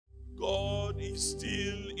is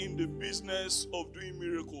still in the business of doing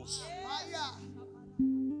miracles.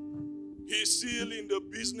 He's still in the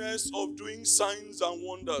business of doing signs and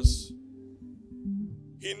wonders.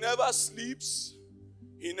 He never sleeps.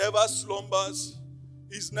 He never slumbers.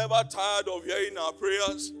 He's never tired of hearing our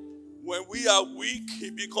prayers. When we are weak,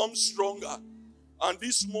 he becomes stronger. And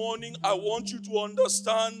this morning, I want you to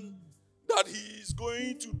understand that he is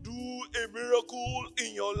going to do a miracle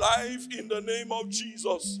in your life in the name of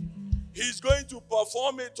Jesus. He's going to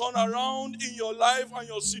perform a turnaround in your life and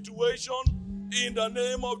your situation in the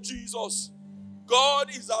name of Jesus. God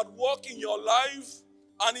is at work in your life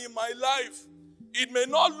and in my life. It may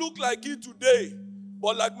not look like it today,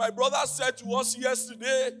 but like my brother said to us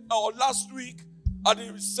yesterday or last week, and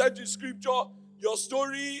he said in scripture, your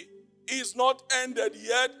story is not ended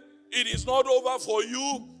yet. It is not over for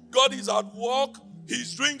you. God is at work.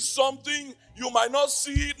 He's doing something. You might not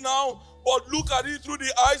see it now, but look at it through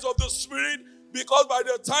the eyes of the Spirit, because by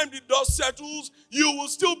the time the dust settles, you will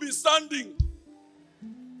still be standing.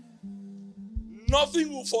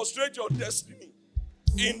 Nothing will frustrate your destiny.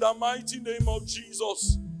 In the mighty name of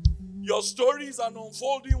Jesus. Your story is an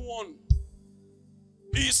unfolding one.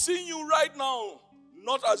 He's seeing you right now,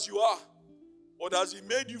 not as you are, but as he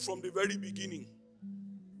made you from the very beginning.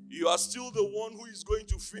 You are still the one who is going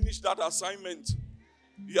to finish that assignment.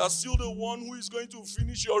 You are still the one who is going to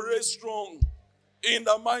finish your race strong. In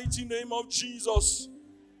the mighty name of Jesus.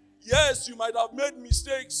 Yes, you might have made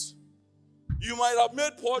mistakes. You might have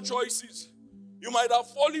made poor choices. You might have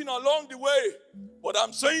fallen along the way. But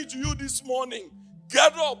I'm saying to you this morning,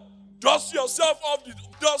 get up, dust yourself off,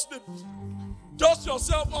 dust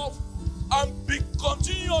yourself off, and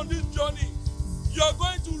continue on this journey. You are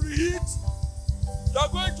going to reheat. You are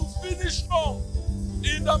going to finish strong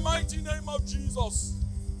in the mighty name of Jesus.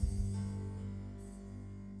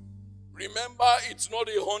 Remember, it's not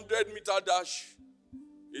a 100-meter dash.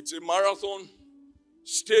 It's a marathon.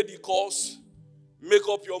 Stay the course. Make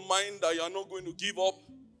up your mind that you are not going to give up.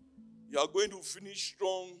 You are going to finish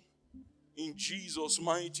strong in Jesus'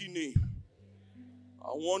 mighty name. I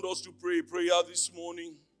want us to pray a prayer this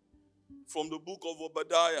morning from the book of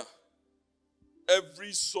Obadiah.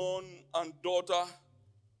 Every son and daughter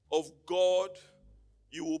of God,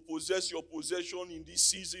 you will possess your possession in this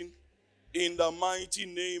season in the mighty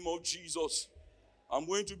name of Jesus. I'm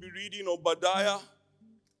going to be reading Obadiah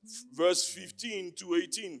verse 15 to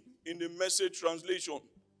 18 in the Message translation.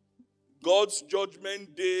 God's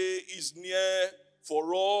judgment day is near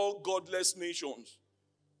for all godless nations.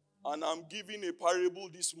 And I'm giving a parable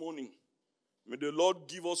this morning. May the Lord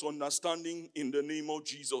give us understanding in the name of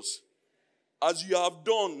Jesus. As you have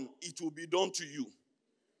done, it will be done to you.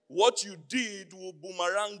 What you did will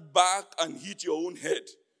boomerang back and hit your own head.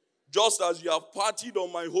 Just as you have partied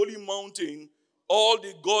on my holy mountain, all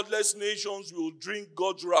the godless nations will drink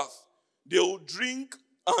God's wrath. They will drink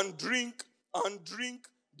and drink and drink.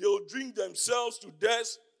 They will drink themselves to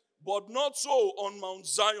death, but not so on Mount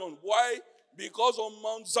Zion. Why? Because on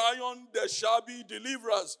Mount Zion there shall be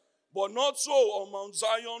deliverers, but not so on Mount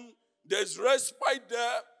Zion. There's respite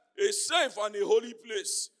there, a safe and a holy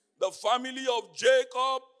place. The family of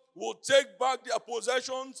Jacob will take back their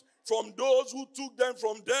possessions from those who took them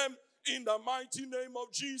from them in the mighty name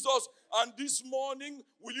of Jesus. And this morning,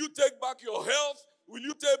 will you take back your health? Will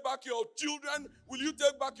you take back your children? Will you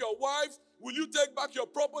take back your wife? Will you take back your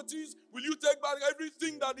properties? Will you take back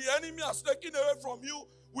everything that the enemy has taken away from you?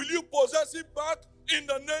 Will you possess it back in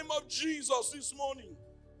the name of Jesus this morning?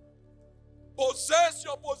 Possess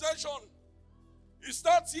your possession. It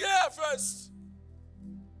starts here first.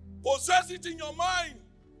 Possess it in your mind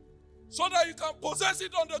so that you can possess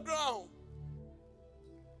it on the ground.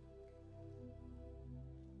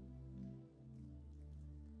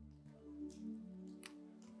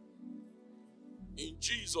 In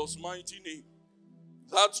Jesus' mighty name.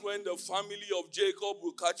 That's when the family of Jacob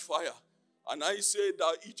will catch fire. And I say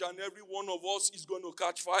that each and every one of us is going to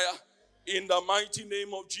catch fire. In the mighty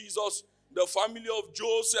name of Jesus, the family of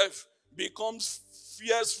Joseph becomes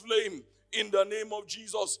fierce flame in the name of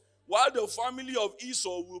Jesus. While the family of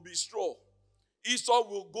Esau will be straw. Esau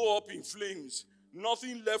will go up in flames.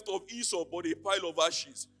 Nothing left of Esau but a pile of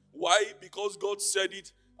ashes. Why? Because God said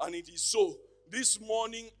it and it is so. This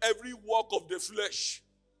morning, every work of the flesh,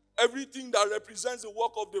 everything that represents the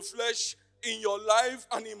work of the flesh in your life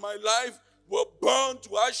and in my life will burn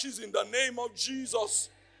to ashes in the name of Jesus.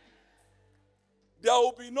 There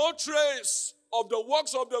will be no trace of the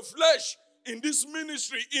works of the flesh in this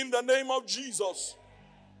ministry in the name of Jesus.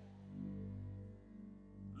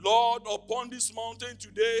 Lord, upon this mountain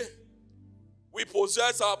today, we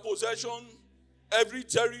possess our possession, every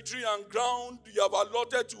territory and ground you have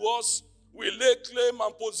allotted to us We lay claim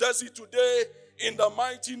and possess it today in the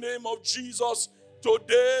mighty name of Jesus.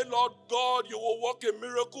 Today, Lord God, you will work a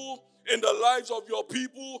miracle in the lives of your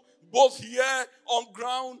people, both here on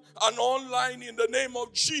ground and online, in the name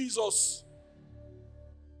of Jesus.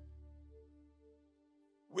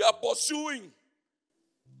 We are pursuing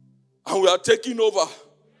and we are taking over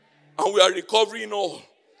and we are recovering all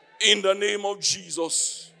in the name of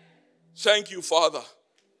Jesus. Thank you, Father.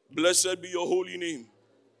 Blessed be your holy name.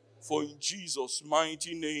 For in Jesus'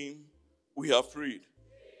 mighty name we have prayed.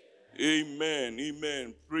 Amen.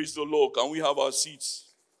 Amen. Praise the Lord. Can we have our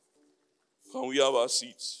seats? Can we have our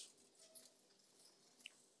seats?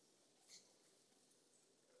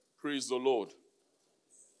 Praise the Lord.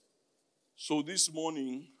 So this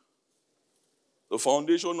morning, the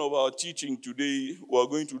foundation of our teaching today, we are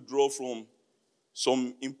going to draw from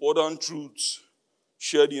some important truths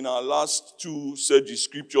shared in our last two set of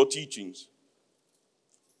scripture teachings.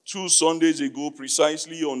 2 Sundays ago,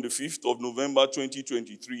 precisely on the 5th of November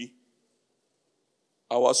 2023,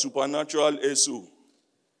 our supernatural SO.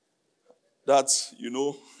 That's,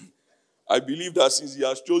 I believe that since he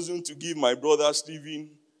has chosen to give my brother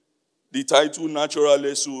Stephen the title Natural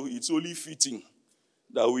SO, it's only fitting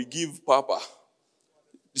that we give Papa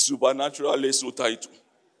the supernatural SO title.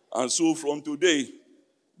 And so from today,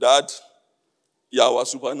 Dad, you are our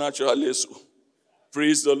supernatural SO.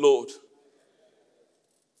 Praise the Lord.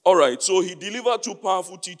 All right, so he delivered two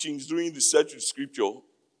powerful teachings during the search of scripture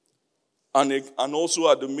and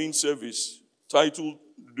also at the main service titled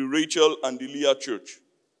The Rachel and the Leah Church.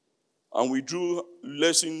 And we drew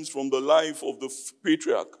lessons from the life of the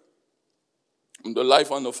patriarch, from the life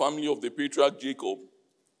and the family of the patriarch Jacob.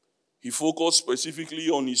 He focused specifically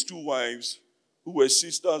on his two wives who were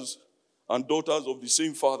sisters and daughters of the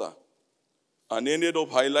same father and ended up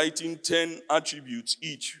highlighting 10 attributes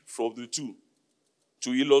each from the two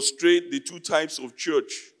to illustrate the two types of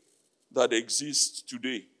church that exist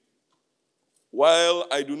today. While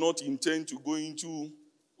I do not intend to go into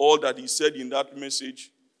all that he said in that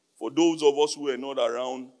message, for those of us who are not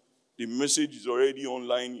around, the message is already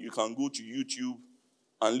online. You can go to YouTube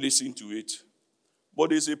and listen to it. But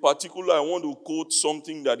there's a particular, I want to quote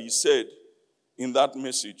something that he said in that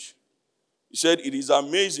message. He said, "It is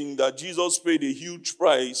amazing that Jesus paid a huge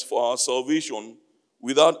price for our salvation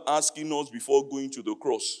without asking us before going to the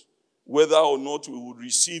cross whether or not we would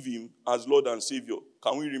receive him as Lord and Savior."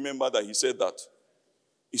 Can we remember that he said that?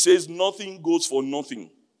 He says, "Nothing goes for nothing.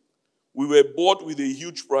 We were bought with a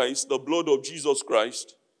huge price, the blood of Jesus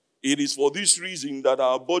Christ. It is for this reason that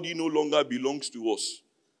our body no longer belongs to us.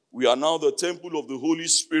 We are now the temple of the Holy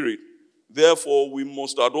Spirit. Therefore, we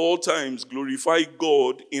must at all times glorify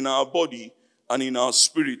God in our body and in our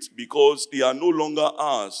spirit, because they are no longer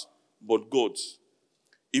ours, but God's.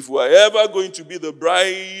 If we are ever going to be the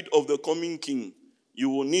bride of the coming king, you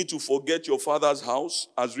will need to forget your father's house,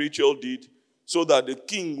 as Rachel did, so that the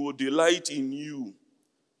king will delight in you."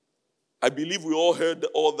 I believe we all heard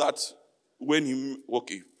all that when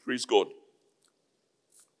okay, praise God.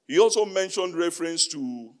 He also mentioned reference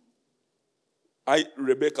to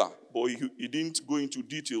Rebecca, but he didn't go into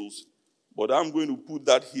details. But I'm going to put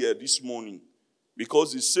that here this morning,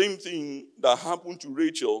 because the same thing that happened to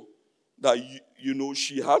Rachel, that,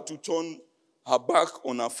 she had to turn her back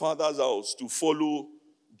on her father's house to follow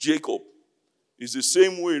Jacob, is the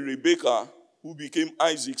same way Rebecca, who became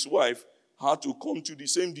Isaac's wife, had to come to the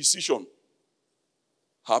same decision.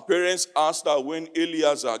 Her parents asked her when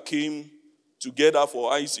Eliezer came together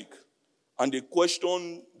for Isaac. And the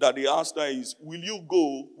question that they asked her is, "Will you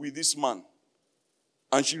go with this man?"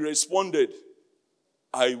 And she responded,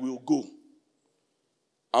 "I will go."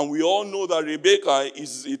 And we all know that Rebecca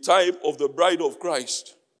is a type of the bride of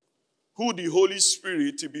Christ, who the Holy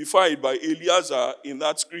Spirit, typified by Eliezer in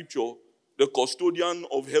that scripture, the custodian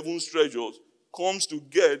of heaven's treasures, comes to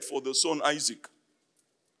get for the son Isaac.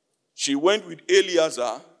 She went with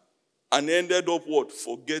Eliezer and ended up what?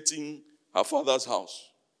 Forgetting her father's house.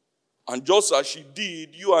 And just as she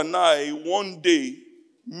did, you and I one day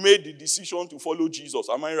made the decision to follow Jesus.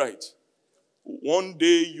 Am I right? One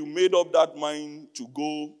day you made up that mind to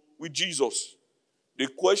go with Jesus. The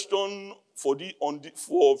question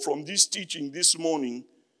from this teaching this morning,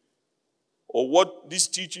 or what this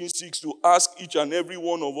teaching seeks to ask each and every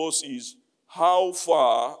one of us, is, how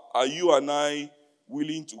far are you and I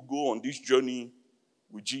willing to go on this journey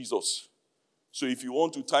with Jesus? So if you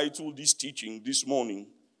want to title this teaching this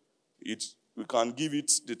morning, we can give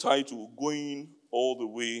it the title, Going All the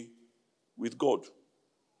Way with God.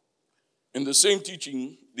 In the same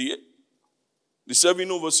teaching, the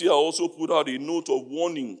seven overseer also put out a note of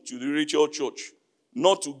warning to the Rachel church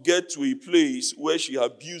not to get to a place where she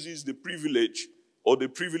abuses the privilege or the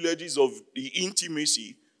privileges of the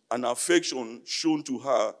intimacy and affection shown to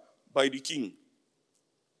her by the king.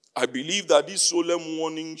 I believe that this solemn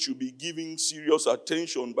warning should be given serious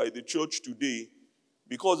attention by the church today,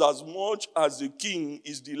 because as much as the king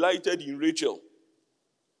is delighted in Rachel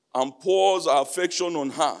and pours affection on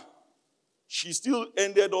her, she still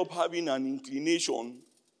ended up having an inclination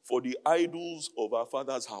for the idols of her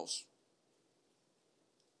father's house.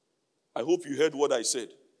 I hope you heard what I said.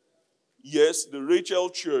 Yes, the Rachel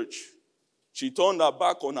church, she turned her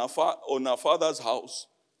back on her father's house,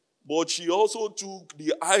 but she also took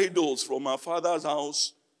the idols from her father's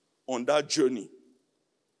house on that journey.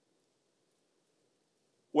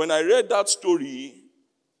 When I read that story,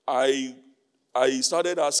 I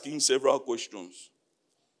started asking several questions.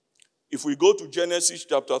 If we go to Genesis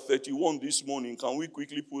chapter 31 this morning, can we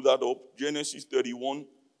quickly pull that up? Genesis 31.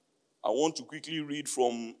 I want to quickly read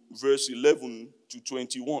from verse 11 to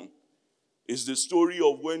 21. It's the story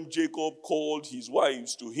of when Jacob called his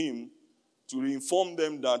wives to him to inform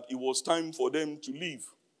them that it was time for them to leave,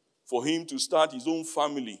 for him to start his own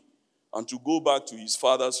family and to go back to his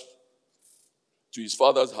father's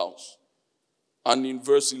house. And in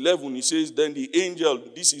verse 11, he says, then the angel,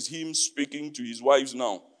 this is him speaking to his wives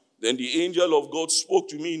now. Then the angel of God spoke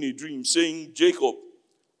to me in a dream, saying, Jacob.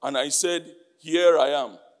 And I said, here I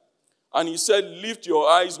am. And he said, lift your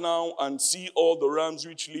eyes now and see all the rams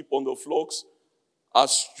which leap on the flocks are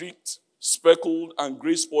streaked, speckled, and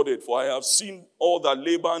gray-spotted, for I have seen all that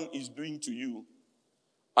Laban is doing to you.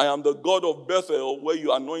 I am the God of Bethel, where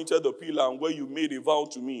you anointed the pillar and where you made a vow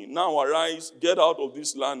to me. Now arise, get out of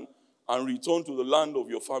this land, and return to the land of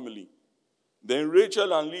your family. Then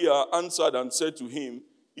Rachel and Leah answered and said to him,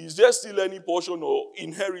 is there still any portion or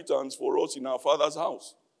inheritance for us in our father's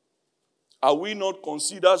house? Are we not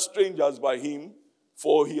considered strangers by him?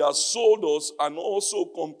 For he has sold us and also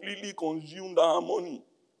completely consumed our money.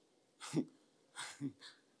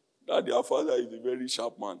 That their father is a very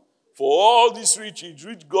sharp man. For all these riches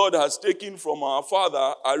which God has taken from our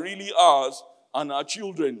father are really ours and our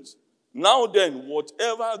children's. Now then,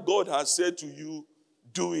 whatever God has said to you,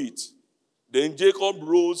 do it. Then Jacob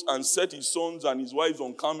rose and set his sons and his wives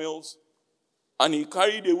on camels, and he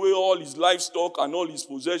carried away all his livestock and all his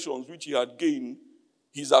possessions which he had gained,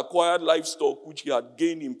 his acquired livestock which he had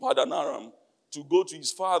gained in Paddan Aram, to go to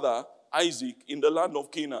his father Isaac in the land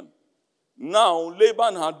of Canaan. Now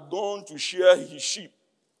Laban had gone to shear his sheep,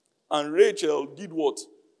 and Rachel did what?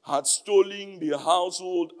 Had stolen the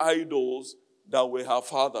household idols that were her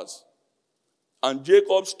father's. And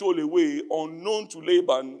Jacob stole away unknown to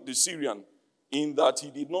Laban the Syrian, in that he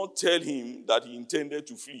did not tell him that he intended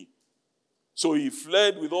to flee. So he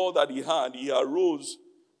fled with all that he had. He arose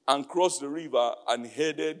and crossed the river and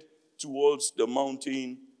headed towards the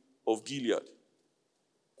mountain of Gilead.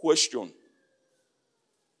 Question.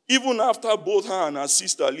 Even after both her and her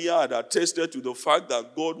sister Leah had attested to the fact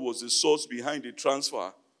that God was the source behind the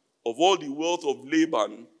transfer of all the wealth of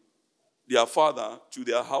Laban, their father, to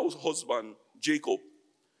their husband Jacob,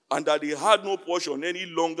 and that they had no portion any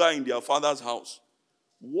longer in their father's house,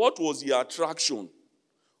 what was the attraction?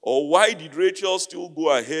 Or why did Rachel still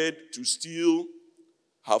go ahead to steal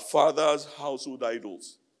her father's household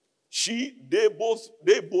idols? They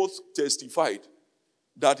both testified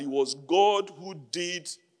that it was God who did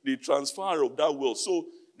the transfer of that wealth. So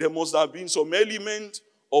there must have been some element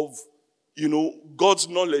of, God's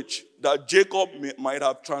knowledge that Jacob might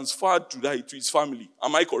have transferred to his family.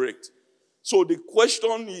 Am I correct? So the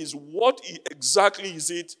question is, what exactly is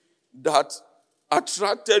it that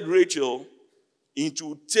attracted Rachel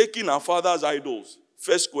into taking her father's idols?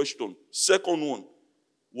 First question. Second one,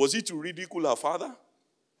 was it to ridicule her father?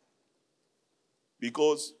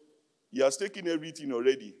 Because he has taken everything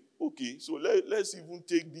already. Okay, so let's even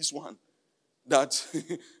take this one that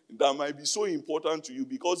might be so important to you,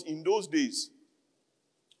 because in those days,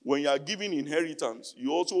 when you are giving inheritance,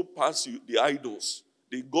 you also pass the idols,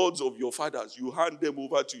 the gods of your fathers. You hand them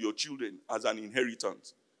over to your children as an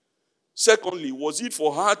inheritance. Secondly, was it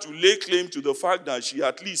for her to lay claim to the fact that she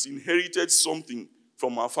at least inherited something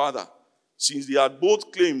from her father, since they had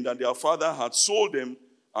both claimed that their father had sold them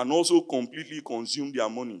and also completely consumed their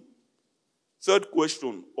money? Third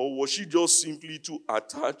question, or was she just simply too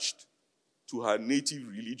attached to her native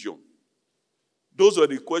religion? Those are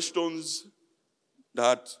the questions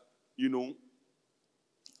that,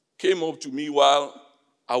 came up to me while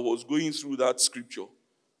I was going through that scripture.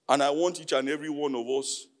 And I want each and every one of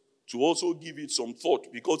us to also give it some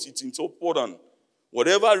thought, because it's important.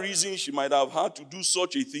 Whatever reason she might have had to do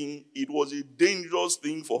such a thing, it was a dangerous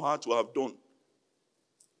thing for her to have done.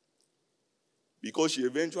 because she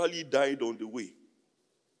eventually died on the way.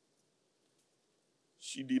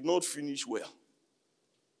 She did not finish well.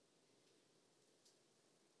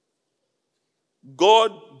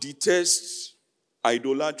 God detests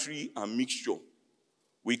idolatry and mixture.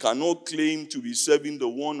 We cannot claim to be serving the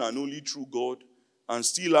one and only true God and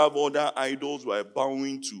still have other idols we are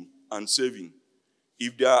bowing to and serving.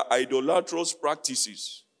 If there are idolatrous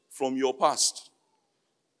practices from your past,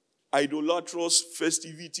 idolatrous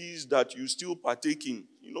festivities that you still partake in,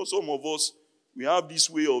 some of us, we have this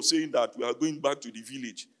way of saying that we are going back to the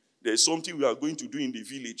village. There's something we are going to do in the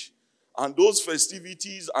village. And those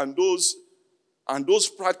festivities and those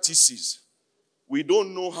practices, we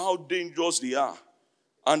don't know how dangerous they are.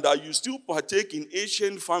 And that you still partake in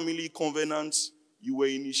ancient family covenants you were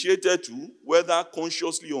initiated to, whether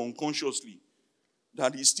consciously or unconsciously,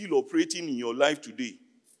 that is still operating in your life today.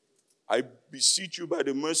 I beseech you by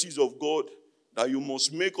the mercies of God that you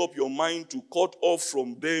must make up your mind to cut off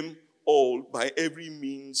from them all by every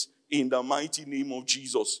means in the mighty name of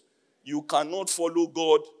Jesus. You cannot follow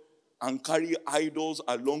God and carry idols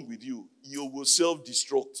along with you. You will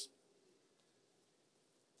self-destruct.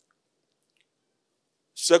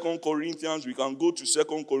 2 Corinthians, we can go to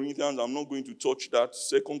 2 Corinthians. I'm not going to touch that.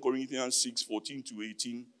 2 Corinthians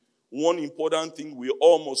 6:14-18. One important thing we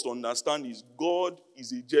all must understand is God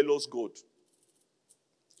is a jealous God.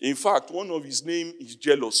 In fact, one of his names is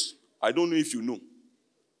jealous. I don't know if you know.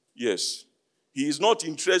 Yes. He is not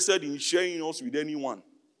interested in sharing us with anyone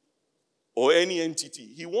or any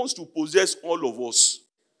entity. He wants to possess all of us.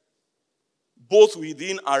 Both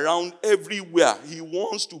within, around, everywhere. He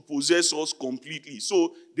wants to possess us completely.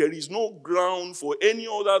 So there is no ground for any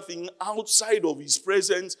other thing outside of his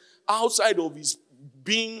presence, outside of his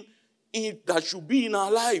being that should be in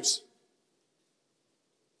our lives.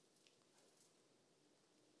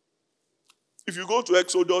 If you go to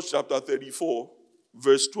Exodus chapter 34,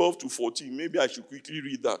 verse 12-14, maybe I should quickly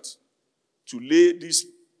read that to lay this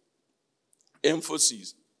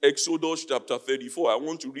emphasis. Exodus chapter 34. I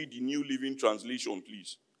want to read the New Living Translation,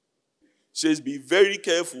 please. It says, be very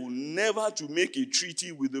careful never to make a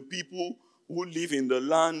treaty with the people who live in the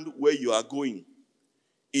land where you are going.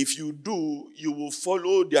 If you do, you will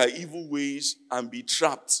follow their evil ways and be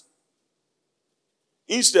trapped.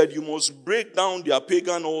 Instead, you must break down their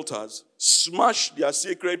pagan altars, smash their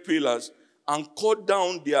sacred pillars, and cut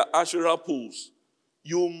down their Asherah poles.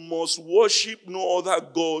 You must worship no other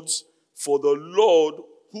gods, for the Lord,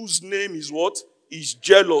 whose name is what? Is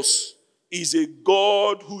jealous. Is a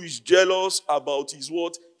God who is jealous about his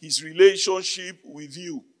what? His relationship with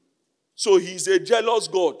you. So he's a jealous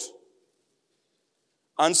God.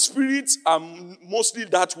 And spirits are mostly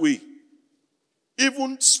that way.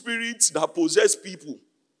 Even spirits that possess people.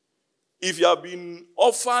 If you have been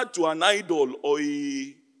offered to an idol or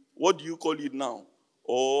a, what do you call it now?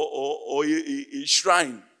 Or a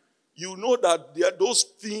shrine, you know that there are those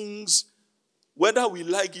things, whether we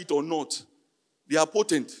like it or not, they are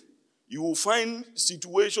potent. You will find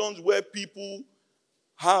situations where people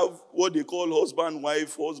have what they call husband,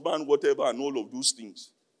 wife, husband, whatever, and all of those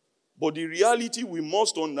things. But the reality we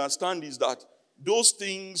must understand is that those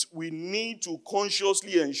things we need to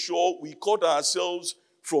consciously ensure we cut ourselves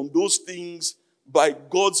from those things by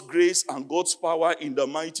God's grace and God's power in the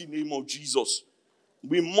mighty name of Jesus.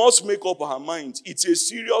 We must make up our minds. It's a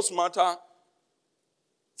serious matter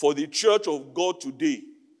for the church of God today.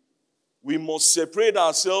 We must separate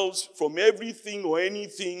ourselves from everything or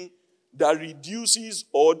anything that reduces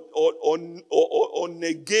or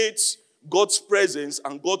negates God's presence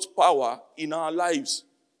and God's power in our lives.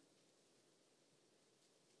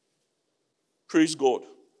 Praise God.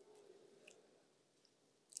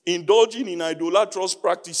 Indulging in idolatrous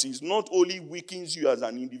practices not only weakens you as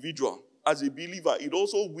an individual, as a believer, it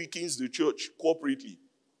also weakens the church corporately.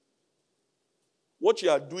 What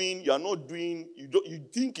you are doing, you are not doing, you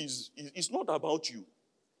think it's not about you.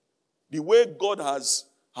 The way God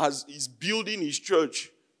is building his church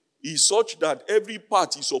is such that every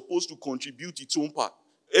part is supposed to contribute its own part.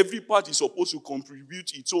 Every part is supposed to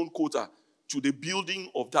contribute its own quota to the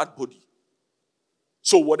building of that body.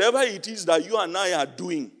 So whatever it is that you and I are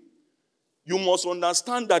doing, you must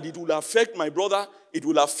understand that it will affect my brother, it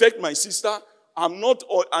will affect my sister. I'm not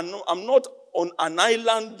on an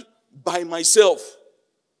island by myself.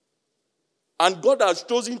 And God has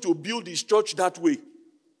chosen to build his church that way.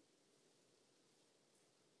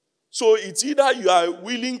 So it's either you are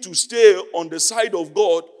willing to stay on the side of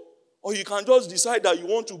God, or you can just decide that you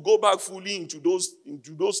want to go back fully into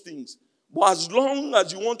those things. But as long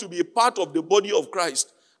as you want to be a part of the body of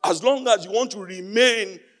Christ, as long as you want to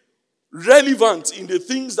remain relevant in the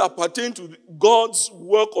things that pertain to God's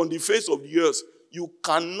work on the face of the earth, you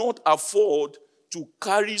cannot afford to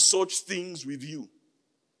carry such things with you.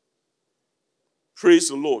 Praise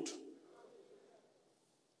the Lord.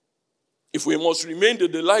 If we must remain the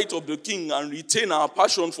delight of the King and retain our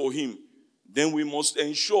passion for him, then we must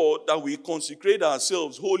ensure that we consecrate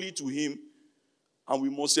ourselves wholly to him, and we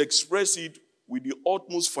must express it with the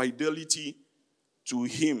utmost fidelity to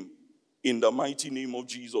him in the mighty name of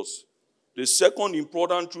Jesus. The second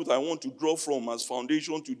important truth I want to draw from as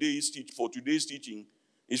foundation for today's teaching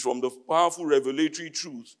is from the powerful revelatory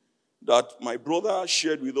truth that my brother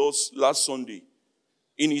shared with us last Sunday.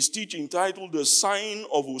 In his teaching titled The Sign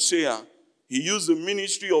of Hosea, he used the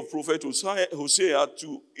ministry of Prophet Hosea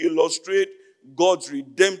to illustrate God's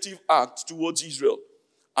redemptive act towards Israel,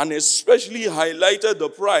 and especially highlighted the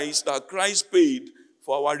price that Christ paid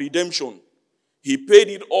for our redemption. He paid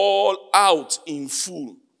it all out in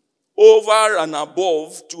full, over and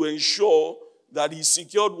above, to ensure that he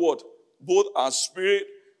secured what? Both our spirit,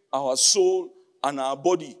 our soul, and our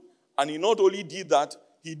body. And he not only did that,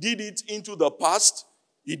 he did it into the past,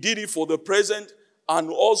 he did it for the present, and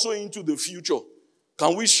also into the future.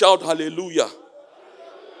 Can we shout hallelujah?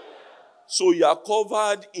 So you are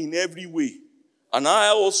covered in every way. And I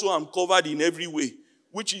also am covered in every way,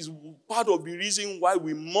 which is part of the reason why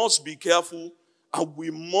we must be careful and we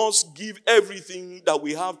must give everything that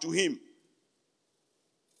we have to him.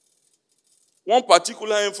 One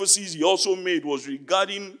particular emphasis he also made was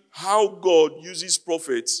regarding how God uses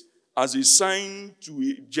prophets as a sign to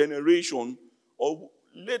a generation, or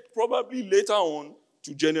probably later on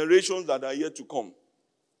to generations that are yet to come.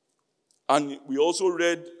 And we also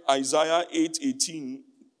read Isaiah 8:18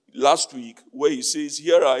 last week, where he says,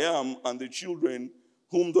 "Here I am and the children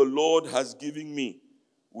whom the Lord has given me.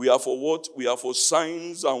 We are for what? We are for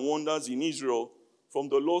signs and wonders in Israel from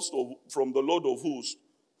the Lord of hosts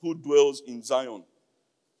who dwells in Zion."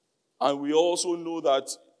 And we also know that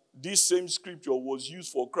this same scripture was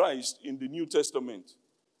used for Christ in the New Testament.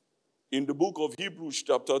 In the book of Hebrews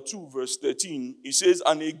chapter 2 verse 13, it says,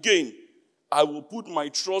 "And again, I will put my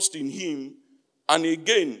trust in him, and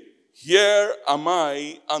again, here am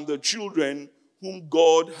I and the children whom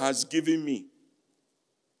God has given me."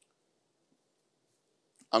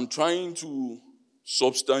 I'm trying to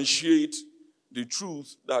substantiate the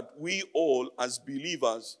truth that we all as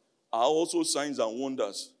believers are also signs and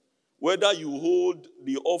wonders. Whether you hold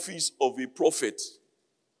the office of a prophet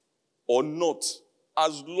or not,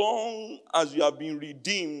 as long as you have been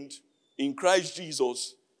redeemed in Christ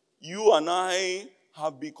Jesus, you and I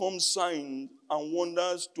have become signs and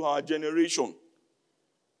wonders to our generation.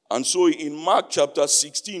 And so in Mark chapter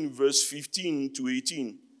 16, verse 15 to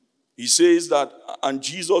 18, he says that, "And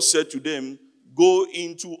Jesus said to them, go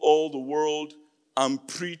into all the world and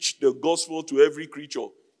preach the gospel to every creature.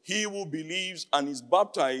 He who believes and is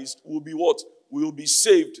baptized will be what? Will be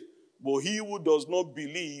saved. But he who does not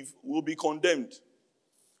believe will be condemned.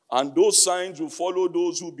 And those signs will follow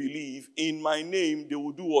those who believe. In my name, they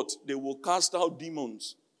will do what? They will cast out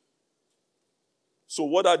demons." So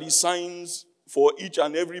what are the signs for each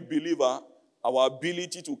and every believer? Our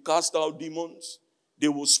ability to cast out demons. They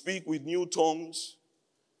will speak with new tongues.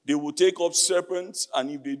 They will take up serpents, and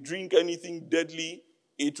if they drink anything deadly,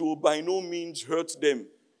 it will by no means hurt them.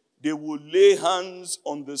 They will lay hands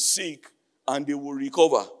on the sick, and they will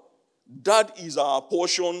recover. That is our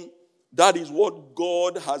portion. That is what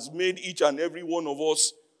God has made each and every one of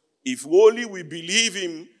us. If only we believe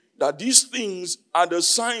him, that these things are the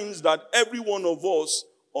signs that every one of us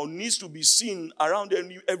needs to be seen around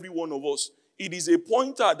every one of us. It is a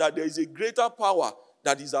pointer that there is a greater power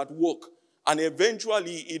that is at work. And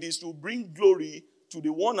eventually it is to bring glory to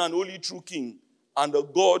the one and only true King and the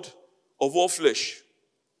God of all flesh.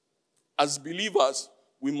 As believers,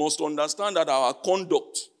 we must understand that our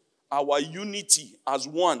conduct, our unity as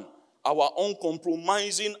one, our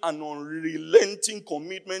uncompromising and unrelenting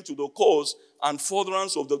commitment to the cause and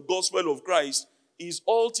furtherance of the gospel of Christ is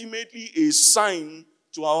ultimately a sign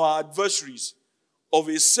to our adversaries of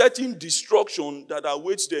a certain destruction that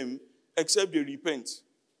awaits them except they repent.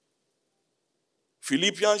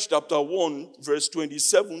 Philippians chapter 1, verse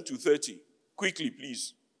 27 to 30. Quickly,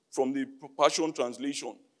 please, from the Passion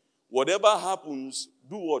Translation. Whatever happens,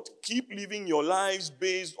 do what? Keep living your lives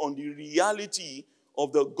based on the reality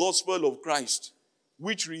of the gospel of Christ,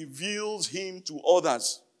 which reveals him to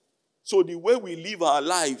others. So the way we live our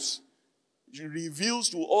lives reveals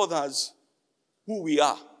to others who we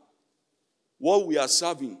are, what we are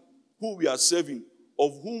serving, who we are serving,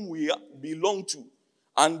 of whom we belong to.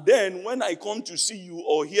 And then when I come to see you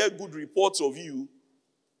or hear good reports of you,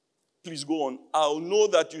 Please go on. I'll know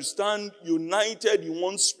that you stand united in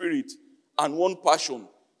one spirit and one passion,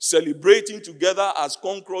 celebrating together as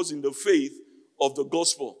conquerors in the faith of the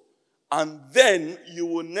gospel. And then you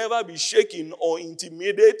will never be shaken or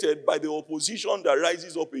intimidated by the opposition that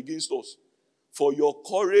rises up against us. For your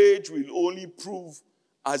courage will only prove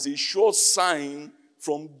as a sure sign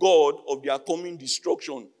from God of their coming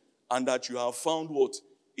destruction, and that you have found what?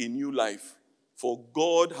 A new life. For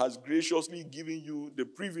God has graciously given you the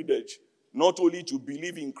privilege not only to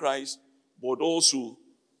believe in Christ, but also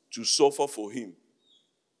to suffer for him.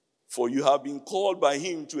 For you have been called by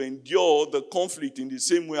him to endure the conflict in the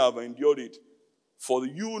same way I've endured it. For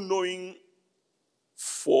you knowing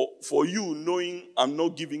I'm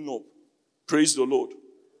not giving up. Praise the Lord.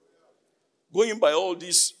 Going by all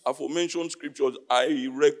these aforementioned scriptures, I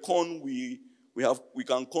reckon we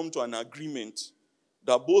can come to an agreement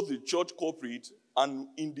that both the church corporate and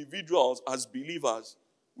individuals as believers,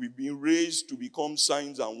 we've been raised to become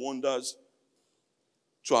signs and wonders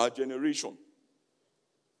to our generation.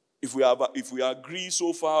 If we agree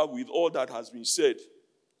so far with all that has been said,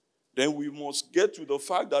 then we must get to the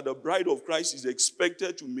fact that the bride of Christ is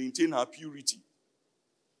expected to maintain her purity.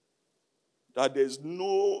 That there's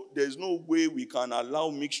no way we can allow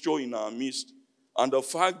mixture in our midst. And the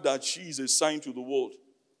fact that she is a sign to the world.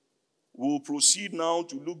 We'll proceed now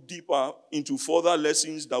to look deeper into further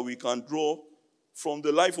lessons that we can draw from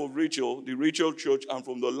the life of Rachel, the Rachel Church, and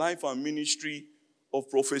from the life and ministry of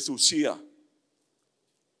Professor Hosea.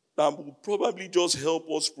 That will probably just help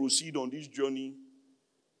us proceed on this journey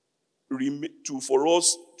for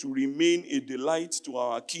us to remain a delight to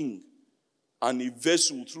our King and a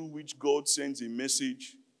vessel through which God sends a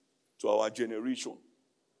message to our generation.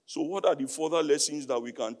 So what are the further lessons that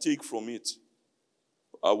we can take from it?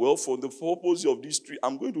 Well, for the purpose of this,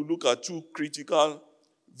 I'm going to look at two critical,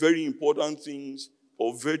 very important things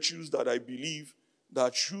or virtues that I believe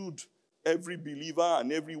that should every believer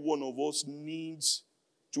and every one of us needs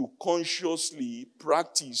to consciously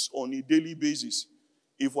practice on a daily basis.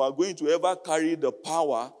 If we are going to ever carry the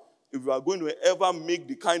power, if we are going to ever make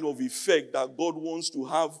the kind of effect that God wants to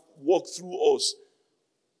have work through us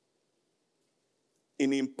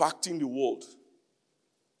in impacting the world.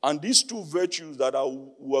 And these two virtues that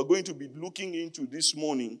we are going to be looking into this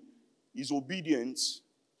morning is obedience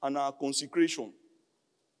and our consecration.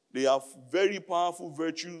 They are very powerful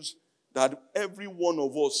virtues that every one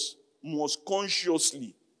of us must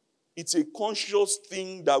consciously, it's a conscious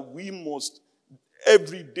thing that we must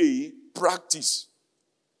every day practice.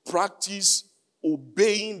 Practice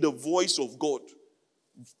obeying the voice of God.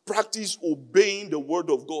 Practice obeying the word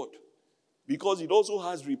of God. Because it also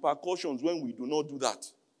has repercussions when we do not do that.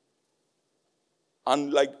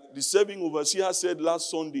 And like the serving overseer said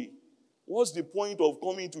last Sunday, what's the point of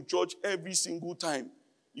coming to church every single time?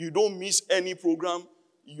 You don't miss any program.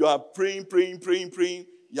 You are praying.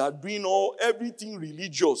 You are doing everything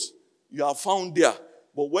religious. You are found there.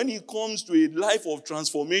 But when it comes to a life of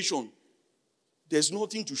transformation, there's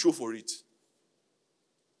nothing to show for it.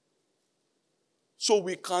 So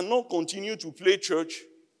we cannot continue to play church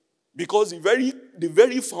because the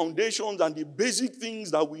very foundations and the basic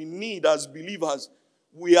things that we need as believers,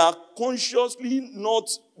 those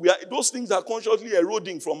things are consciously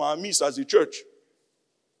eroding from our midst as a church.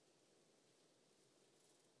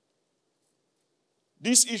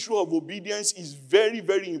 This issue of obedience is very,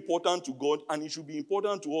 very important to God, and it should be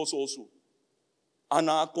important to us also. And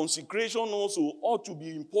our consecration also ought to be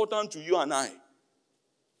important to you and I.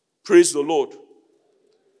 Praise the Lord.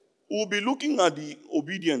 We'll be looking at the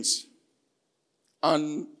obedience.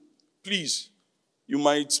 And please, you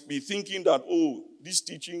might be thinking that, this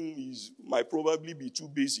teaching might probably be too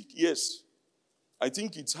basic. Yes, I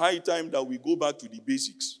think it's high time that we go back to the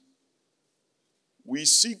basics. We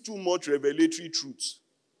seek too much revelatory truths.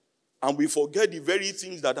 And we forget the very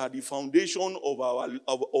things that are the foundation of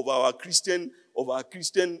our Christian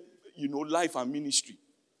life and ministry.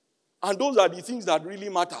 And those are the things that really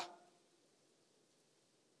matter.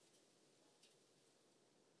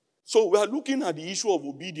 So we are looking at the issue of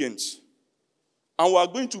obedience. And we are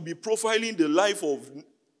going to be profiling the life of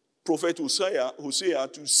Prophet Hosea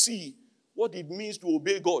to see what it means to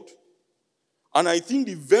obey God. And I think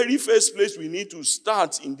the very first place we need to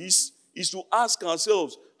start in this is to ask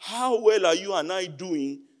ourselves, how well are you and I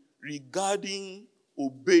doing regarding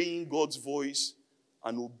obeying God's voice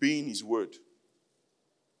and obeying his word?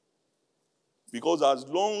 Because as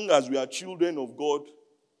long as we are children of God,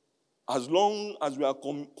 as long as we are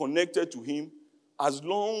connected to him, as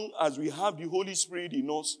long as we have the Holy Spirit in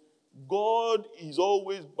us, God is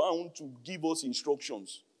always bound to give us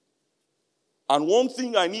instructions. And one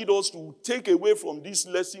thing I need us to take away from this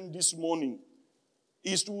lesson this morning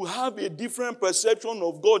is to have a different perception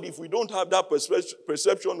of God if we don't have that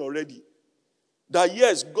perception already. That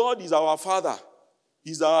yes, God is our Father.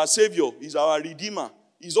 He's our Savior. He's our Redeemer.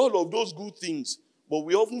 He's all of those good things. But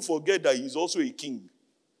we often forget that he's also a king.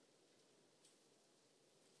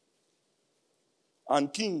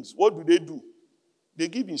 And kings, what do? They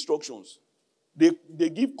give instructions. They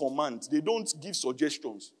give commands. They don't give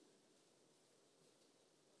suggestions.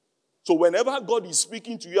 So whenever God is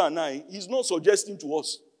speaking to you and I, he's not suggesting to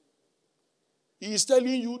us. He is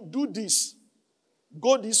telling you, do this.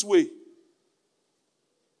 Go this way.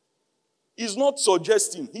 He's not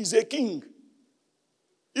suggesting. He's a king.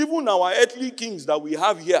 Even our earthly kings that we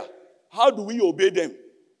have here, how do we obey them?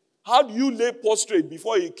 How do you lay prostrate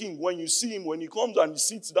before a king when you see him, when he comes and he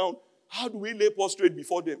sits down? How do we lay prostrate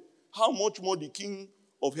before them? How much more the King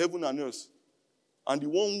of heaven and earth and the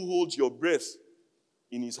one who holds your breath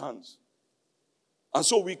in his hands? And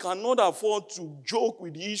so we cannot afford to joke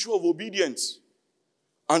with the issue of obedience.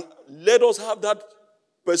 And let us have that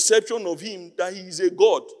perception of him that he is a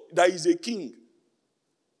God, that he is a king.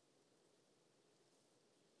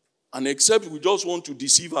 And except we just want to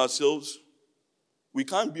deceive ourselves, we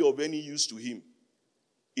can't be of any use to him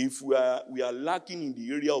if we are lacking in the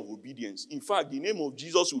area of obedience. In fact, the name of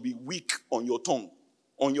Jesus will be weak on your tongue,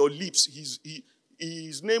 on your lips.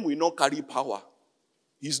 His name will not carry power.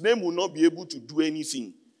 His name will not be able to do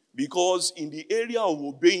anything, because in the area of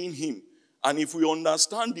obeying him, and if we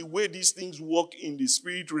understand the way these things work in the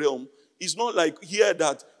spirit realm, it's not like here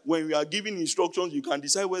that when we are giving instructions, you can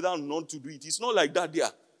decide whether or not to do it. It's not like that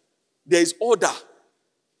there. There is order.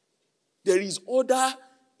 There is order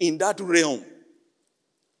in that realm.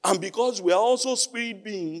 And because we are also spirit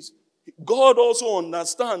beings, God also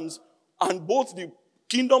understands, and both the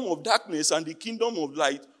kingdom of darkness and the kingdom of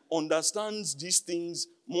light understands these things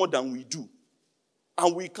more than we do.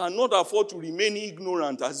 And we cannot afford to remain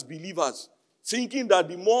ignorant as believers, thinking that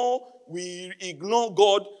the more we ignore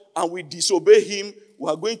God and we disobey him, we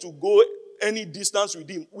are going to go any distance with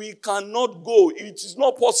him. We cannot go. It is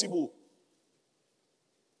not possible.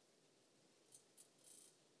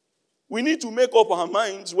 We need to make up our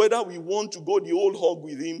minds whether we want to go the whole hog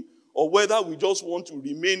with him or whether we just want to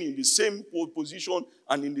remain in the same position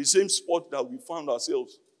and in the same spot that we found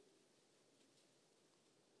ourselves.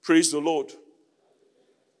 Praise the Lord.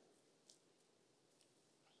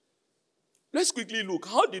 Let's quickly look.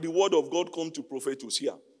 How did the word of God come to Prophet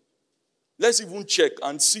Hosea? Let's even check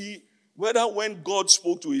and see whether when God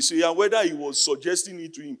spoke to Hosea, whether he was suggesting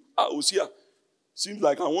it to him. Hosea, seems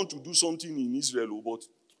like I want to do something in Israel, but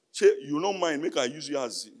you don't mind, make I use you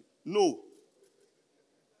as... No.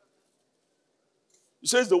 It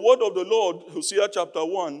says the word of the Lord, Hosea chapter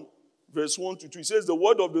 1, verse 1 to 2. It says the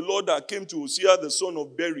word of the Lord that came to Hosea the son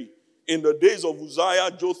of Beri in the days of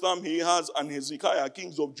Uzziah, Jotham, Ahaz, and Hezekiah,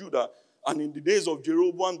 kings of Judah, and in the days of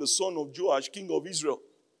Jeroboam, the son of Joash, king of Israel.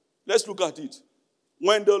 Let's look at it.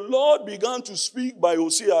 When the Lord began to speak by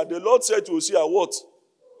Hosea, the Lord said to Hosea, what?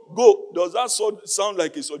 Go. Does that sound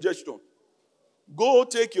like a suggestion? Go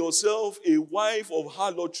take yourself a wife of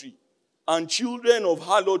harlotry and children of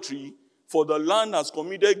harlotry, for the land has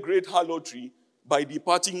committed great harlotry by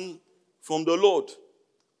departing from the Lord.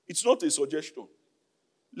 It's not a suggestion.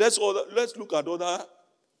 Let's look at other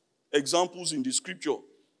examples in the scripture.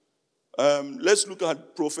 Let's look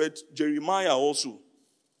at prophet Jeremiah also.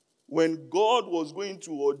 When God was going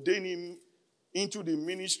to ordain him into the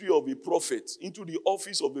ministry of a prophet, into the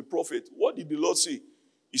office of a prophet, what did the Lord say?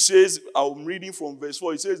 He says, I'm reading from verse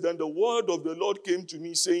 4, it says, then the word of the Lord came to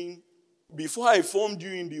me saying, before I formed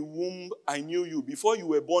you in the womb, I knew you. Before you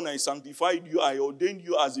were born, I sanctified you. I ordained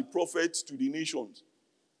you as a prophet to the nations.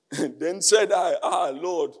 Then said I,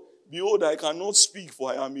 Lord, behold, I cannot speak,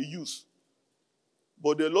 for I am a youth.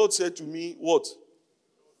 But the Lord said to me, what?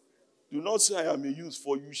 Do not say I am a youth,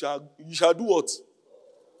 for you shall do what?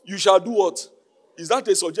 You shall do what? Is that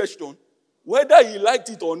a suggestion? Whether he liked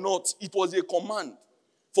it or not, it was a command.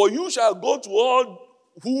 For you shall go to all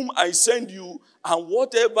whom I send you, and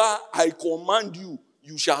whatever I command you,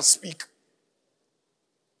 you shall speak.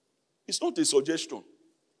 It's not a suggestion. It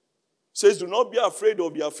says, do not be afraid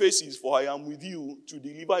of their faces, for I am with you to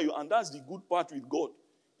deliver you. And that's the good part with God.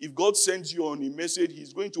 If God sends you on a message,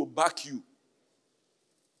 he's going to back you.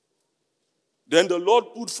 Then the Lord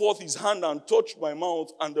put forth his hand and touched my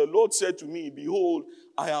mouth, and the Lord said to me, behold,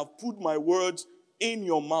 I have put my words in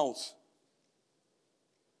your mouth.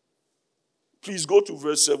 Please go to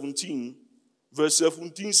verse 17. Verse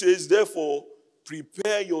 17 says, therefore,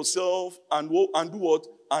 prepare yourself and do what?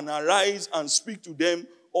 And arise and speak to them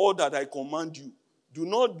all that I command you. Do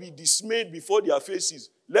not be dismayed before their faces.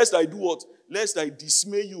 Lest I do what? Lest I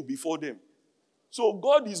dismay you before them. So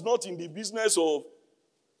God is not in the business of,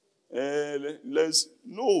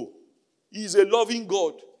 no. He's a loving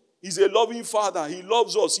God. He's a loving Father. He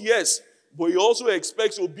loves us, yes. But he also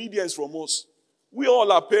expects obedience from us. We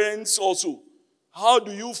all are parents also. How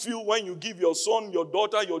do you feel when you give your son, your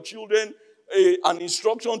daughter, your children an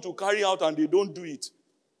instruction to carry out and they don't do it?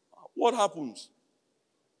 What happens?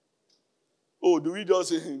 Oh, do we just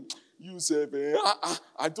say, you say,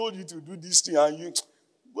 I told you to do this thing and you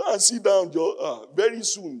go and sit down. Very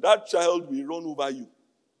soon, that child will run over you.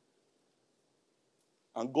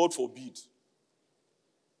 And God forbid.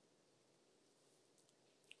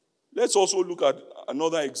 Let's also look at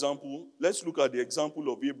another example. Let's look at the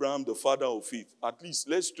example of Abraham, the father of faith. At least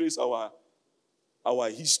let's trace our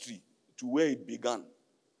history to where it began.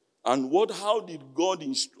 And what did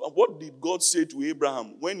God say to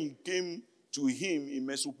Abraham when he came to him in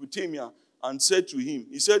Mesopotamia and said to him,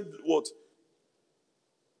 he said what?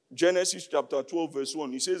 Genesis chapter 12 verse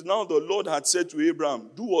 1. He says, now the Lord had said to Abraham,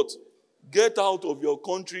 do what? Get out of your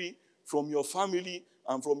country, from your family,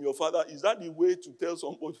 and from your father. Is that the way to tell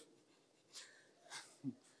somebody?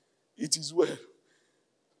 It is well.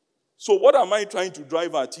 So what am I trying to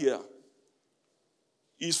drive at here?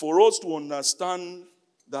 Is for us to understand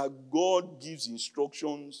that God gives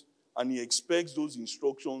instructions and he expects those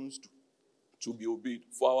instructions to be obeyed.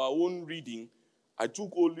 For our own reading, I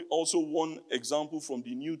took also one example from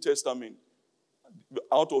the New Testament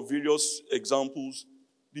out of various examples.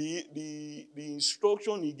 The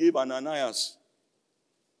instruction he gave Ananias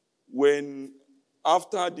when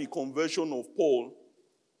after the conversion of Paul,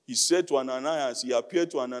 he said to Ananias, he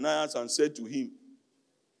appeared to Ananias and said to him,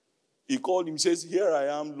 he called him, says, here I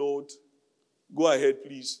am, Lord. Go ahead,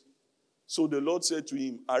 please. So the Lord said to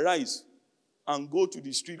him, arise and go to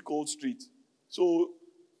the street called Straight. So,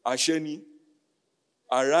 Asheni,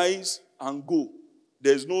 arise and go.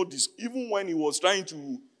 There's no, even when he was trying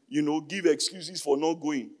to, give excuses for not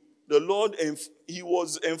going, the Lord, he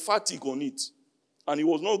was emphatic on it. And he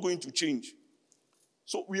was not going to change.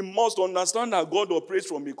 So we must understand that God operates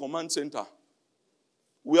from a command center.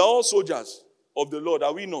 We are all soldiers of the Lord,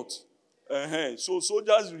 are we not? So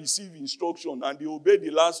soldiers receive instruction and they obey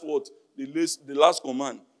the last word, the last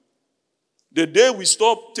command. The day we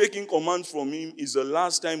stop taking commands from him is the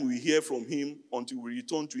last time we hear from him until we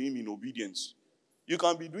return to him in obedience. You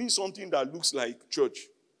can be doing something that looks like church,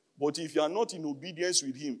 but if you are not in obedience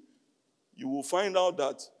with him, you will find out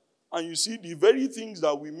that, and you see the very things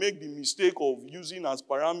that we make the mistake of using as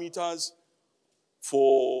parameters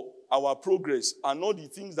for our progress are not the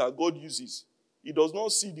things that God uses. He does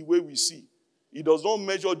not see the way we see. He does not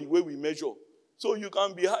measure the way we measure. So you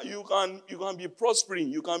can be prospering,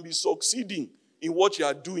 you can be succeeding in what you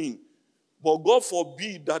are doing. But God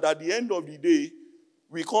forbid that at the end of the day,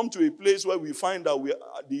 we come to a place where we find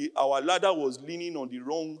that our ladder was leaning on the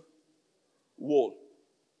wrong wall.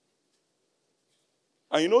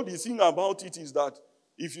 And the thing about it is that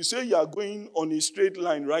if you say you are going on a straight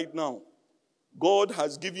line right now, God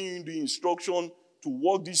has given you the instruction to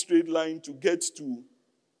walk this straight line to get to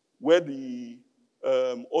where the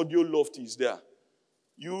audio loft is there.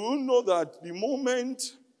 You will know that the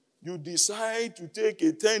moment you decide to take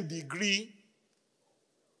a 10-degree,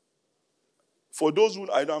 for those who,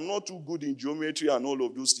 I'm not too good in geometry and all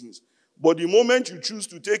of those things, but the moment you choose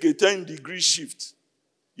to take a 10-degree shift,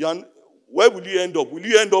 where will you end up? Will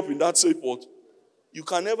you end up in that same spot? You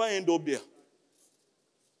can never end up there.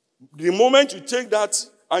 The moment you take that,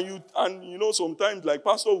 and sometimes, like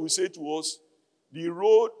Pastor will say to us, the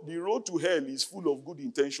road to hell is full of good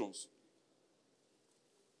intentions.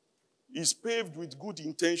 It's paved with good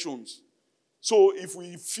intentions. So if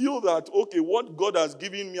we feel that, okay, what God has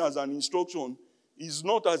given me as an instruction is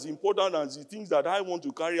not as important as the things that I want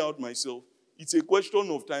to carry out myself, it's a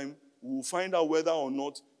question of time. We will find out whether or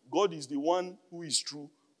not God is the one who is true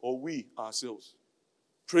or we ourselves.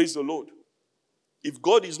 Praise the Lord. If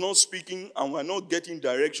God is not speaking and we're not getting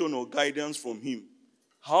direction or guidance from him,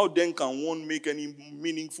 how then can one make any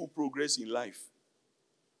meaningful progress in life?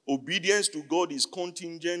 Obedience to God is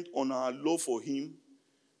contingent on our love for him.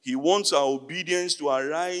 He wants our obedience to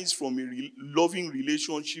arise from a loving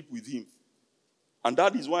relationship with him. And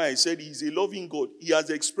that is why I said he's a loving God. He has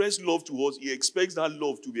expressed love to us. He expects that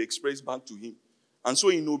love to be expressed back to him. And so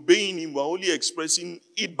in obeying him, we're only expressing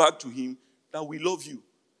it back to him that we love you.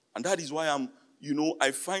 And that is why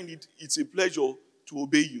I find it's a pleasure to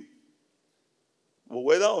obey you. But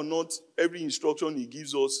whether or not every instruction he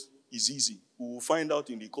gives us is easy, we will find out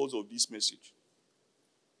in the course of this message.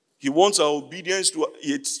 He wants our obedience to,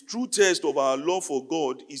 its true test of our love for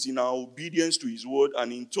God is in our obedience to his word,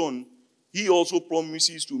 and in turn, he also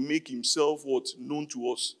promises to make himself what? Known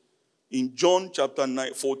to us. In John chapter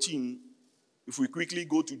 14, if we quickly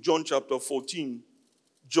go to John chapter 14,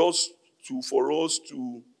 just for us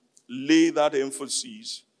to lay that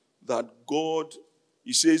emphasis that God,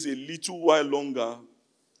 he says, a little while longer,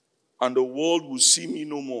 and the world will see me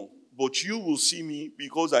no more. But you will see me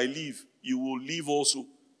because I live. You will live also.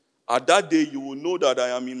 At that day, you will know that I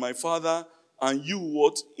am in my Father, and you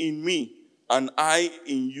what? In me, and I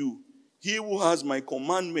in you. He who has my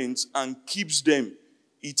commandments and keeps them,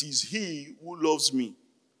 it is he who loves me.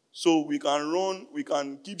 So we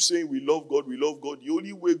can keep saying we love God, we love God. The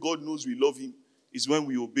only way God knows we love him is when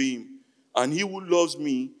we obey him. And he who loves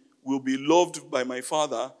me will be loved by my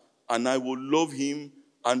Father, and I will love him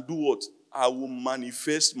and do what? I will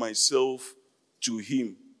manifest myself to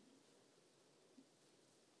him.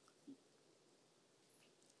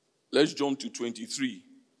 Let's jump to 23.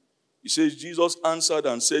 He says, Jesus answered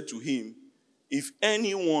and said to him, if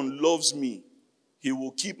anyone loves me, he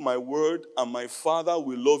will keep my word, and my Father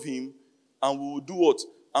will love him, and we will do what?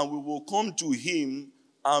 And we will come to him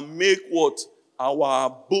and make what? Our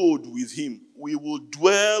abode with him. We will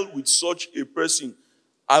dwell with such a person.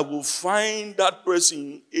 I will find that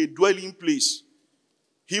person a dwelling place.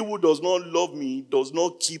 He who does not love me does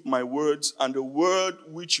not keep my words, and the word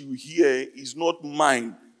which you hear is not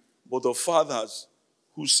mine, but the Father's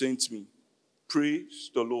who sent me.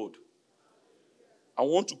 Praise the Lord. I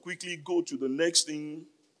want to quickly go to the next thing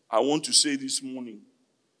I want to say this morning.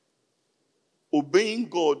 Obeying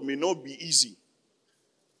God may not be easy,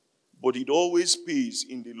 but it always pays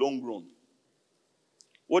in the long run.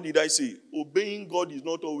 What did I say? Obeying God is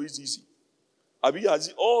not always easy.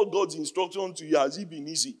 All God's instructions to you, has it been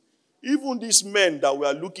easy? Even these men that we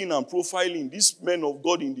are looking and profiling, these men of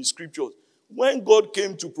God in the scriptures, when God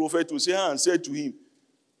came to prophet Hosea and said to him,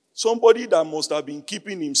 somebody that must have been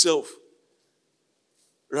keeping himself,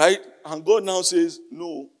 right? And God now says,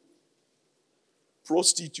 no,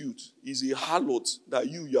 prostitute is a harlot that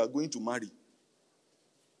you are going to marry.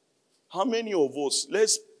 How many of us,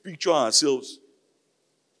 let's picture ourselves.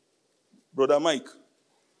 Brother Mike.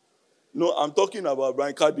 No, I'm talking about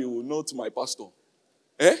Brian Cadeo, not my pastor.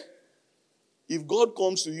 If God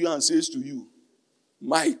comes to you and says to you,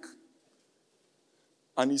 Mike,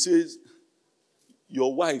 and he says,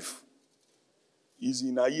 your wife is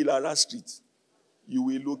in Ayilara Street, you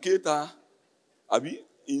will locate her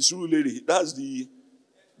in Surulere.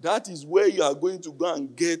 That is where you are going to go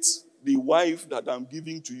and get the wife that I'm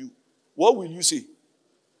giving to you. What will you say?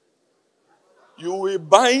 You will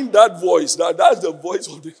bind that voice. That's the voice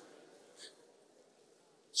of the...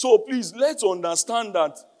 So please, let's understand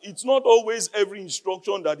that it's not always every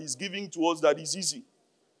instruction that is given to us that is easy.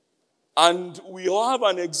 And we have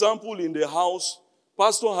an example in the house.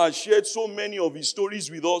 Pastor has shared so many of his stories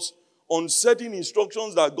with us on certain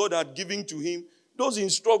instructions that God had given to him. Those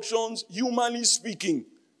instructions, humanly speaking,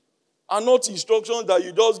 are not instructions that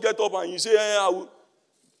you just get up and you say,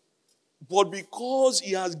 but because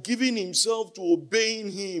he has given himself to obeying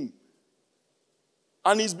him.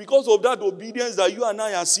 And it's because of that obedience that you and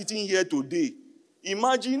I are sitting here today.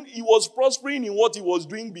 Imagine he was prospering in what he was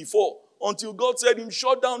doing before until God said him,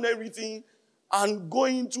 shut down everything and go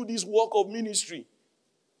into this work of ministry.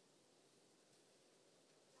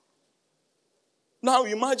 Now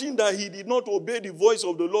imagine that he did not obey the voice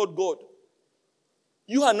of the Lord God.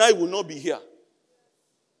 You and I will not be here.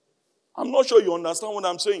 I'm not sure you understand what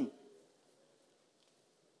I'm saying.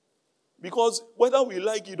 Because whether we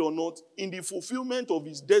like it or not, in the fulfillment of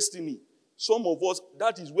his destiny, some of us,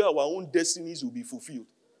 that is where our own destinies will be fulfilled.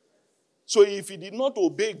 So if he did not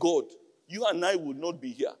obey God, you and I would not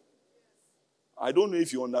be here. I don't know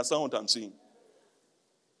if you understand what I'm saying.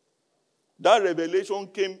 That revelation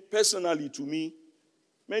came personally to me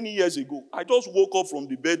many years ago. I just woke up from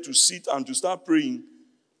the bed to sit and to start praying.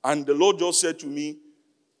 And the Lord just said to me,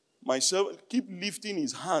 myself, keep lifting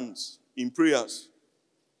his hands in prayers.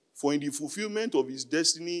 For in the fulfillment of his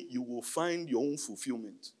destiny, you will find your own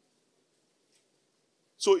fulfillment.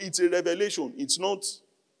 So it's a revelation. It's not,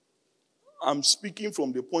 I'm speaking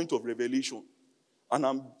from the point of revelation. And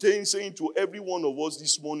I'm saying to every one of us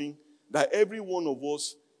this morning, that every one of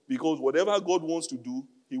us, because whatever God wants to do,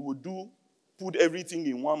 he will do, put everything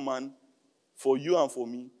in one man for you and for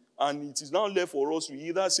me. And it is now left for us to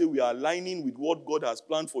either say we are aligning with what God has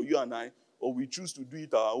planned for you and I, or we choose to do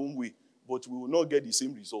it our own way. But we will not get the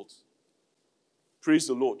same results. Praise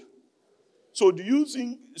the Lord. So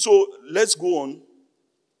let's go on.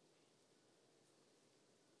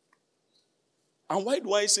 And why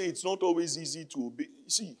do I say it's not always easy to obey?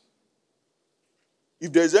 See,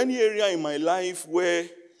 if there's any area in my life where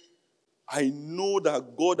I know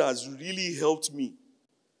that God has really helped me,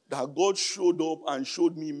 that God showed up and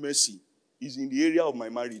showed me mercy, is in the area of my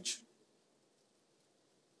marriage.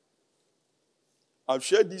 I've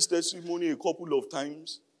shared this testimony a couple of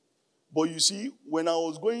times, but you see, when I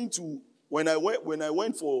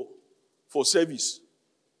went for service,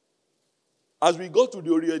 as we got to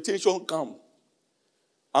the orientation camp,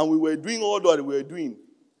 and we were doing all that we were doing,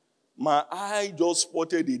 my eye just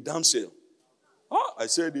spotted a damsel. I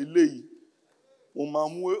said, by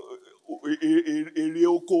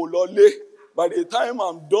the time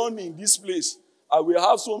I'm done in this place, I will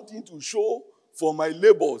have something to show for my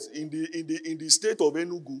labors in the state of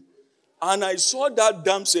Enugu. And I saw that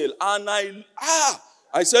damsel, and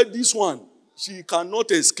I said, this one, she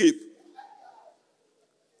cannot escape.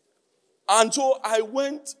 And so I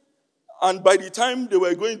went, and by the time they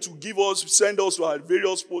were going to send us to our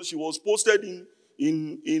various posts, she was posted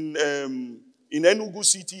in Enugu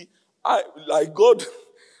City. God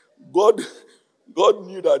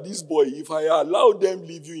knew that this boy, if I allow them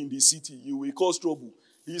leave you in the city, you will cause trouble.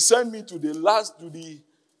 He sent me to the last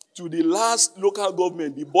local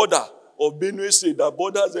government, the border of Benue State that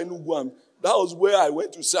borders Enugu, and that was where I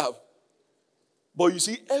went to serve. But you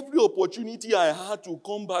see, every opportunity I had to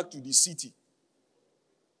come back to the city,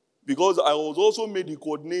 because I was also made the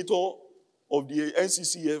coordinator of the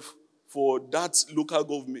NCCF for that local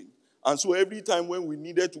government. And so every time when we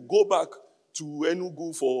needed to go back to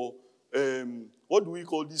Enugu for, what do we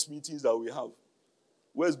call these meetings that we have?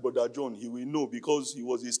 Where's Brother John? He will know because he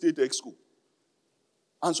was a state exco.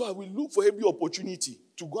 And so I will look for every opportunity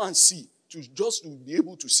to go and see, just to be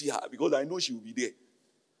able to see her, because I know she will be there.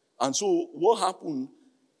 And so what happened,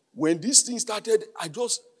 when this thing started, I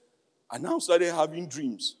now started having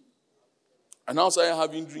dreams. And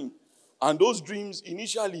those dreams,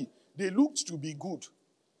 initially, they looked to be good.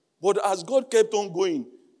 But as God kept on going,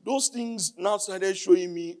 those things now started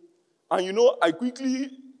showing me. And you know, I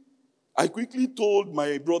quickly told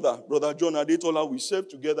my Brother John Adetola, we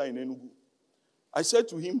served together in Enugu. I said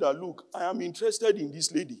to him that, look, I am interested in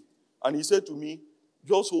this lady. And he said to me,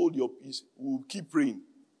 just hold your peace. We'll keep praying.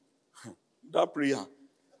 That prayer.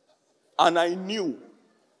 And I knew,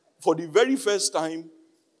 for the very first time,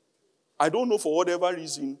 I don't know for whatever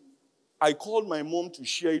reason, I called my mom to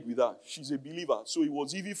share it with her. She's a believer. So it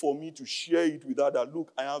was easy for me to share it with her that,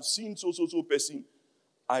 look, I have seen so person.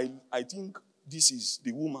 I think this is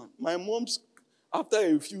the woman. My mom, after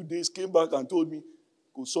a few days, came back and told me,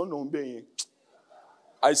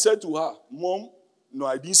 I said to her, Mom, no,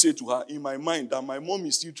 I didn't say to her in my mind that my mom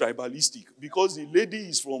is still tribalistic because the lady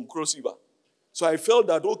is from Cross River. So I felt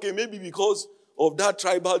that, okay, maybe because of that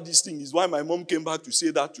tribal this thing is why my mom came back to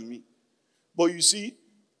say that to me. But you see,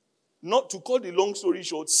 not to cut the long story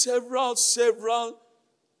short, several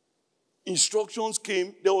instructions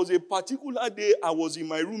came. There was a particular day I was in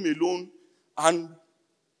my room alone, and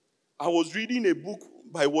I was reading a book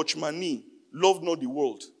by Watchman Nee, Love Not the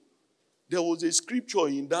World. There was a scripture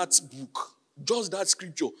in that book, just that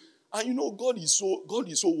scripture. And you know, God is so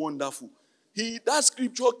wonderful. That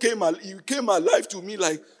scripture came alive to me,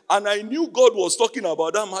 and I knew God was talking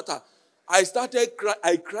about that matter. I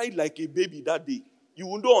cried like a baby that day. You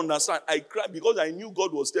won't understand. I cried because I knew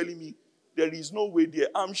God was telling me there is no way there.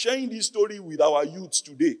 I'm sharing this story with our youths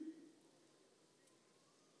today.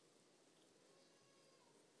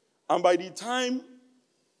 And by the time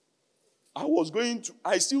I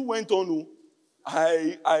still went on.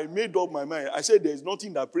 I made up my mind. I said there's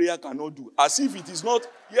nothing that prayer cannot do. As if it is not,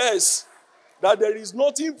 yes, that there is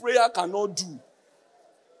nothing prayer cannot do.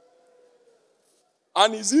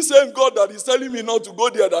 And it's the same God that is telling me not to go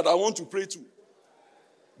there that I want to pray to.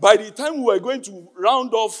 By the time we were going to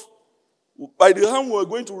round off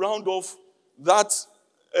that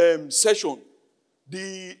session,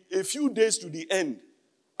 a few days to the end,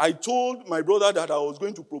 I told my brother that I was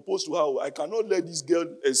going to propose to her. I cannot let this girl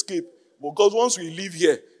escape because once we leave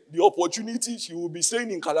here, the opportunity, she will be staying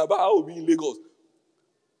in Calabar, I will be in Lagos.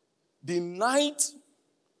 The night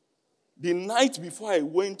before I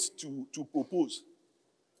went to propose,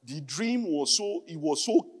 the dream was so,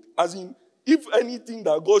 as in, if anything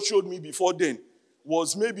that God showed me before then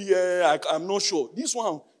was maybe, I'm not sure. This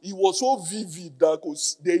one, it was so vivid that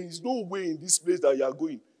there is no way in this place that you are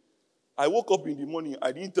going. I woke up in the morning,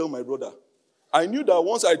 I didn't tell my brother. I knew that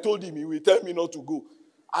once I told him, he would tell me not to go.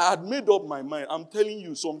 I had made up my mind. I'm telling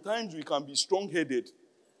you, sometimes we can be strong-headed.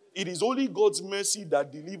 It is only God's mercy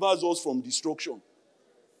that delivers us from destruction.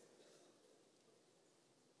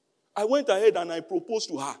 I went ahead and I proposed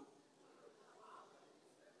to her.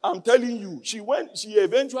 I'm telling you, she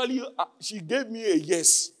gave me a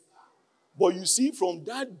yes. But you see, from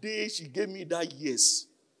that day, she gave me that yes.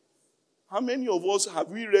 How many of us have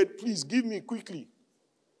we read? Please give me quickly.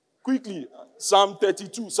 Quickly. Psalm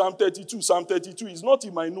 32, Psalm 32, Psalm 32. It's not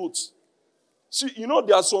in my notes. See,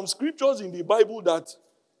 there are some scriptures in the Bible that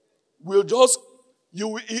will just,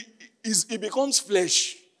 it becomes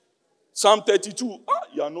flesh. Psalm 32.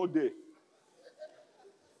 You are not there.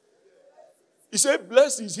 He said,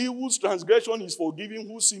 blessed is he whose transgression is forgiven,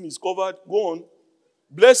 whose sin is covered. Go on.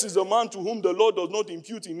 Blessed is the man to whom the Lord does not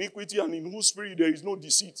impute iniquity and in whose spirit there is no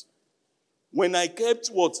deceit. When I kept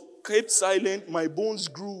what? Kept silent, my bones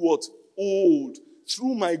grew what? Old.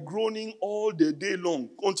 Through my groaning all the day long.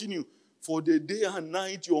 Continue. For the day and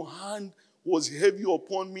night your hand was heavy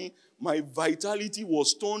upon me. My vitality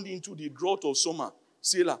was turned into the drought of summer.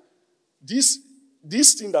 Selah. This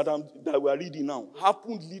thing that we are reading now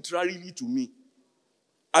happened literally to me.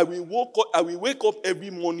 I will wake up every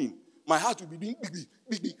morning. My heart will be doing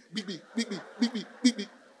big.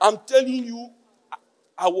 I'm telling you,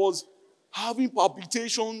 I was having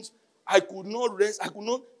palpitations. I could not rest. I could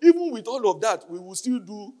not. Even with all of that, we will still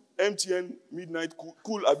do MTN midnight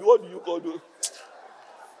cool. What do you call those?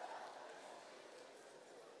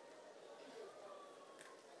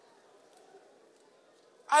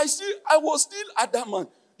 I was still adamant.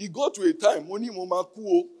 It got to a time when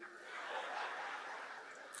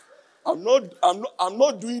I'm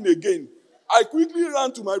not doing again. I quickly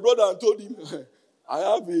ran to my brother and told him, I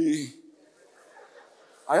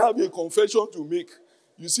have a confession to make.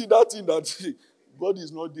 You see that thing that God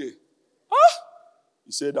is not there.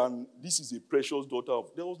 He said, and this is a precious daughter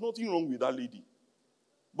of. There was nothing wrong with that lady.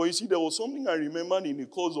 But you see, there was something I remembered in the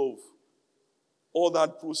course of all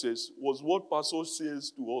that process was what Pastor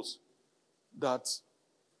says to us that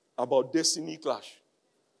about destiny clash.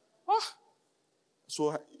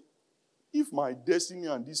 So if my destiny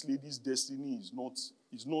and this lady's destiny is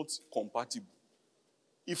not compatible,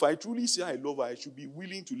 if I truly say I love her, I should be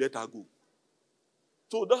willing to let her go.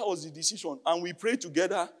 So that was the decision. And we prayed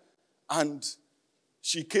together, and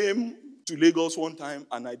she came to Lagos one time,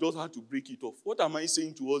 and I just had to break it off. What am I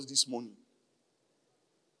saying to us this morning?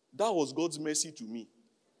 That was God's mercy to me.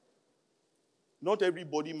 Not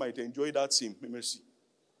everybody might enjoy that same mercy.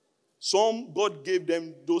 Some, God gave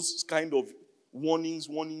them those kind of warnings,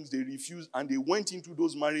 they refused, and they went into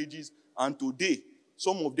those marriages, and today,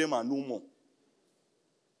 some of them are no more.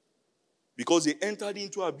 Because they entered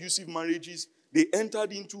into abusive marriages, they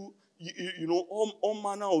entered into, all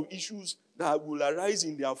manner of issues that will arise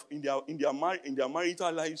in their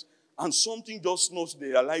marital lives, and something just snatched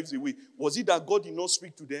their lives away. Was it that God did not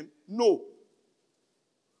speak to them? No.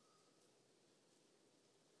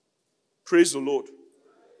 Praise the Lord.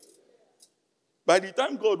 By the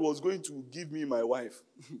time God was going to give me my wife,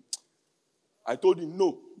 I told him,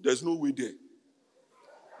 no, there's no way there.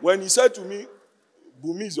 When he said to me,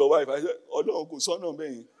 Bumi is your wife, I said, oh no, Uncle, son of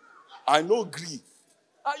me, I no agree.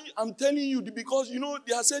 I'm telling you, because,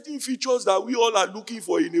 there are certain features that we all are looking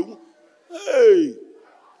for in a woman. Hey!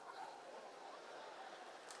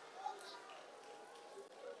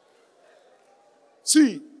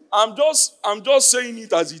 See, I'm just saying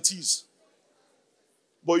it as it is.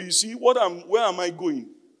 But you see, where am I going?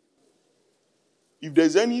 If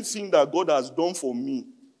there's anything that God has done for me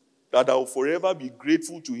that I'll forever be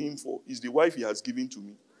grateful to him for, is the wife he has given to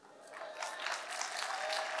me.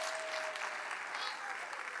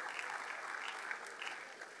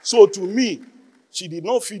 So to me, she did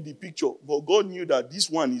not fit the picture, but God knew that this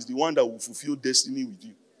one is the one that will fulfill destiny with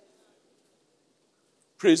you.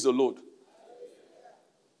 Praise the Lord.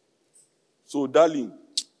 So, darling,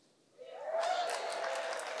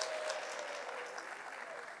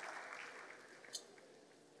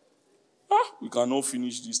 we cannot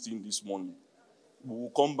finish this thing this morning. We will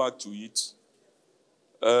come back to it.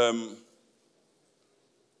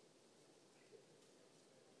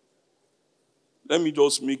 Let me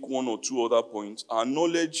just make one or two other points. Our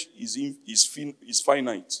knowledge is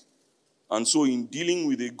finite. And so in dealing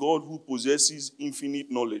with a God who possesses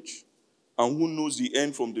infinite knowledge and who knows the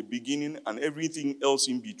end from the beginning and everything else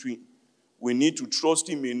in between, we need to trust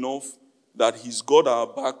him enough that he's got our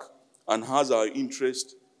back and has our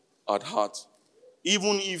interest at heart.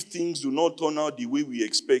 Even if things do not turn out the way we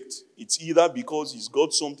expect, it's either because he's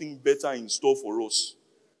got something better in store for us.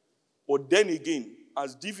 But then again,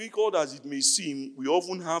 as difficult as it may seem, we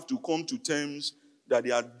often have to come to terms that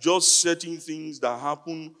there are just certain things that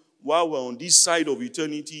happen while we're on this side of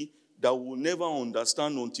eternity that we'll never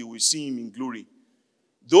understand until we see him in glory.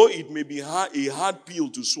 Though it may be a hard pill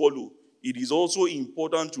to swallow, it is also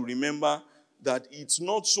important to remember that it's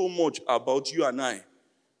not so much about you and I,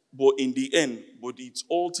 but in the end, but it's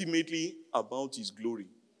ultimately about his glory.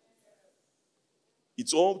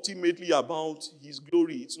 It's ultimately about his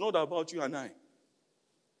glory. It's not about you and I.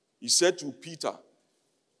 He said to Peter,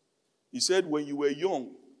 he said, when you were young,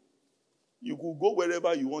 you could go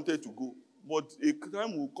wherever you wanted to go. But a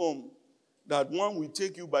time will come that one will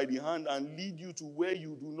take you by the hand and lead you to where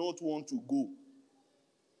you do not want to go.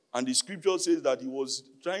 And the scripture says that he was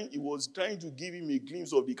trying to give him a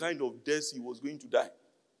glimpse of the kind of death he was going to die.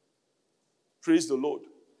 Praise the Lord.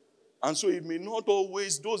 And so it may not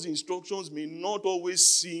always, those instructions may not always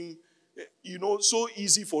seem, so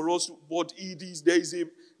easy for us, but it is,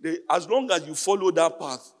 as long as you follow that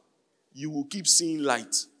path, you will keep seeing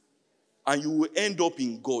light. And you will end up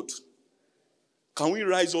in God. Can we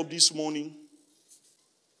rise up this morning?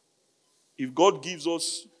 If God gives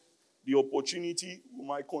us the opportunity, we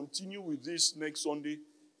might continue with this next Sunday.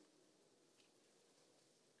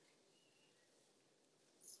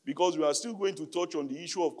 Because we are still going to touch on the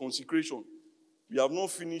issue of consecration. We have not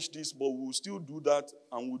finished this, but we will still do that,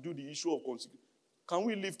 and we'll do the issue of consecration. Can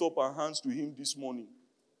we lift up our hands to him this morning?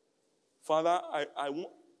 Father,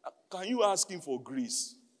 can you ask him for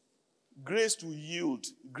grace? Grace to yield,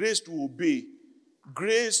 grace to obey,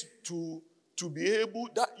 grace to be able,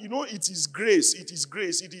 it is grace, it is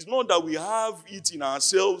grace. It is not that we have it in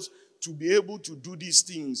ourselves to be able to do these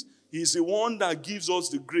things. He is the one that gives us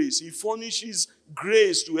the grace. He furnishes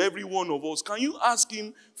grace to every one of us. Can you ask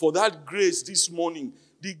him for that grace this morning?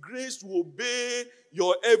 The grace to obey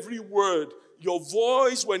your every word, your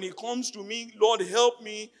voice when it comes to me. Lord, help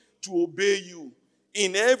me to obey you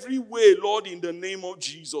in every way, Lord, in the name of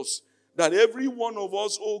Jesus. That every one of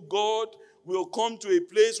us, oh God, will come to a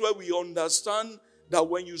place where we understand that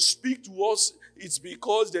when you speak to us, it's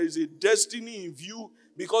because there is a destiny in view,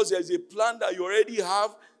 because there is a plan that you already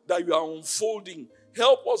have that you are unfolding.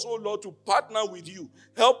 Help us, oh Lord, to partner with you.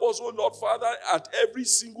 Help us, oh Lord, Father, at every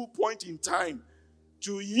single point in time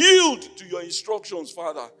to yield to your instructions,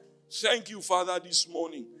 Father. Thank you, Father, this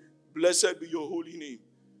morning. Blessed be your holy name.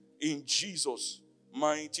 In Jesus'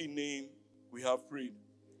 mighty name we have prayed.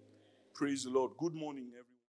 Praise the Lord. Good morning, everyone.